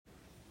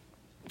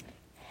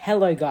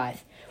Hello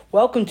guys,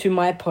 welcome to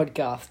my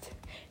podcast.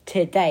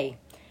 Today,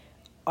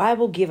 I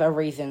will give a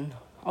reason.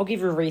 I'll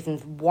give you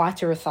reasons why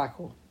to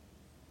recycle.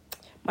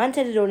 My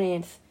intended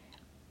audience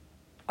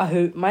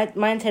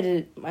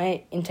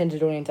my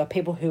intended audience are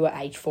people who are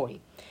age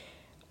 40.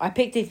 I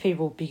picked these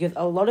people because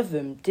a lot of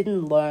them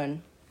didn't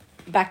learn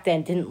to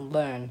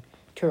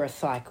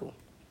recycle.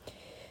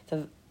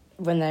 So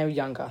when they were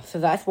younger. So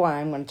that's why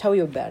I'm going to tell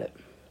you about it.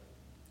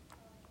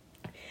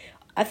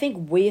 I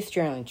think we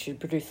Australians should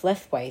produce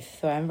less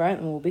waste so our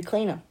environment will be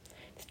cleaner.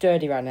 It's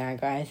dirty right now,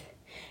 guys.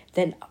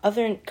 Than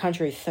other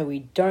countries, so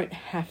we don't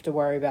have to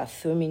worry about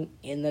swimming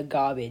in the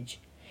garbage.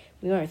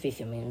 We won't be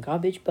swimming in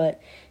garbage,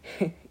 but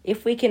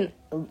if we can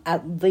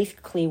at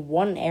least clear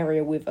one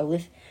area with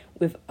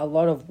a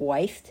lot of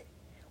waste,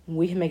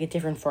 we can make a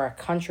difference for our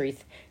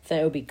countries so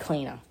it will be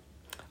cleaner.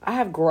 I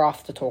have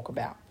graphs to talk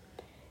about.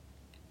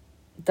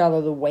 That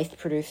are the waste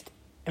produced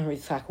and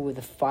recycled with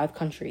the 5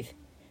 countries.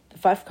 The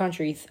 5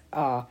 countries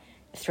are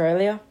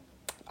Australia,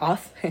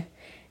 us,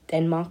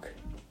 Denmark,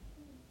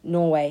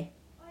 Norway,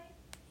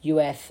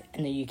 US,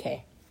 and the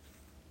UK.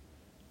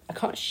 I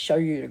can't show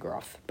you the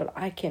graph, but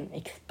I can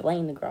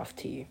explain the graph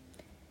to you.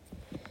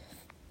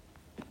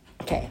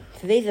 Okay,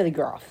 so these are the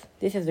graphs.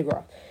 This is the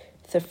graph.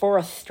 So for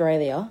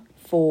Australia,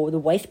 for the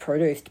waste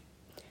produced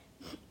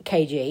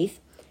kgs,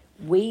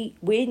 we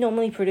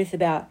normally produce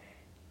about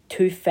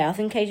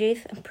 2,000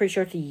 kgs. I'm pretty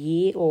sure it's a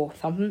year or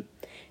something.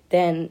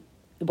 Then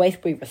the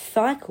waste we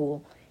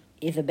recycle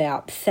is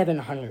about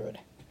 700.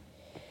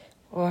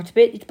 Well, it's a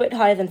bit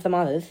higher than some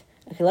others.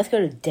 Okay, let's go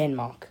to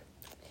Denmark.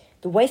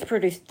 The waste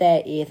produced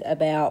there is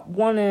about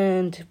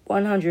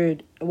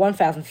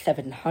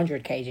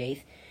 1,700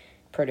 kgs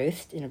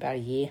produced in about a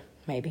year,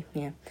 maybe,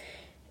 yeah.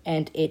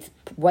 And its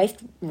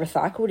waste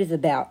recycled is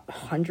about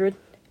 100.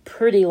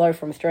 Pretty low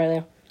from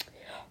Australia.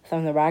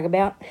 Something to brag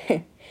about.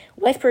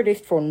 Waste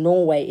produced for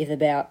Norway is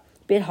about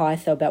a bit high,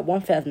 so about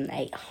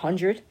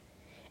 1,800.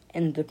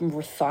 And the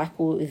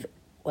recycle is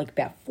like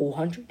about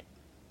 400.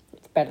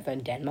 It's better than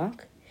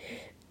Denmark.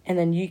 And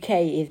then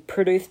UK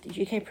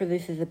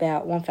produces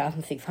about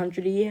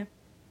 1,600 a year.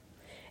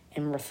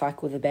 And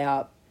recycles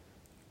about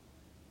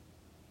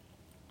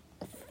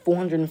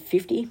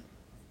 450.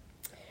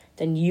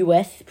 Then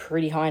US,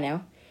 pretty high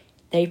now.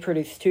 They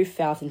produce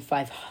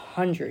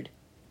 2,500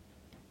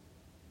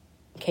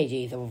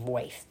 kgs of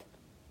waste.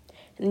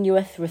 And the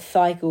US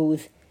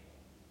recycles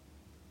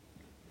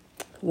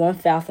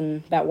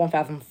about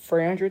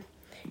 1,300.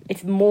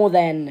 It's more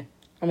than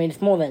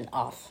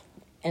us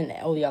and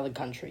all the other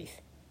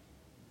countries.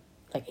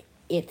 Like,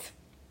 it's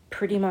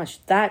pretty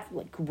much that.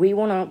 Like, we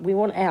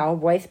want our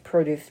waste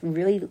produce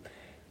really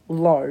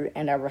low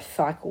and we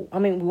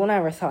want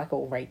our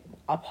recycle rate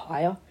up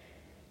higher.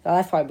 So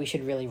that's why we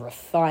should really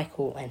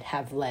recycle and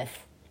have less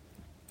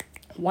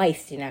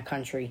waste in our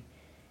country.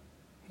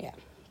 Yeah,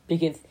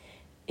 because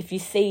if you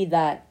see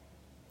that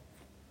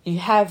you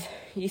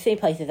see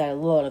places that are a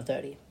lot of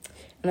dirty.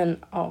 And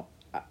then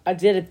I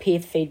did a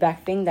peer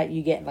feedback thing that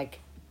you get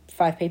like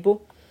 5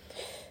 people.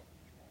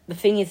 The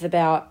thing is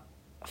about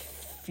a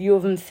few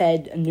of them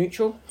said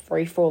neutral,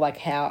 3 for like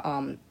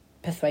how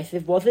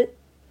persuasive was it.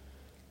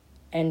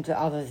 And the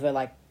others were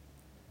like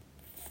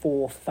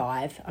 4,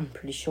 5, I'm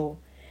pretty sure.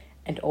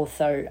 And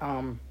also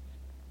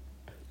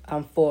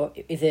for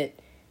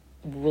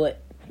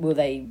will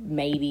they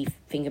maybe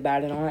think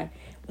about it on it,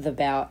 was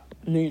about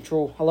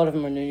neutral. A lot of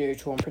them are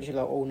neutral. I'm pretty sure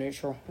they're all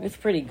neutral. It's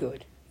pretty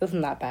good. It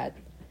wasn't that bad.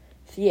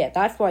 So yeah,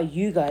 that's why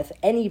you guys,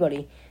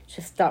 anybody,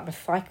 should start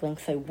recycling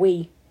so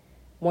we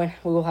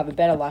will have a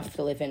better life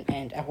to live in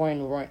and our world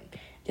won't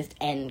just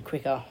end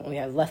quicker and we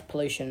have less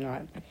pollution,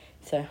 right?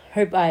 So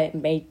hope I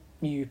made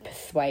you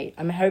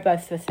hope I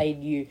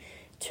persuaded you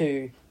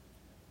to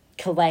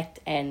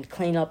collect and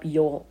clean up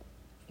your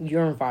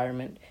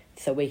environment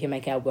so we can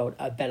make our world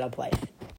a better place.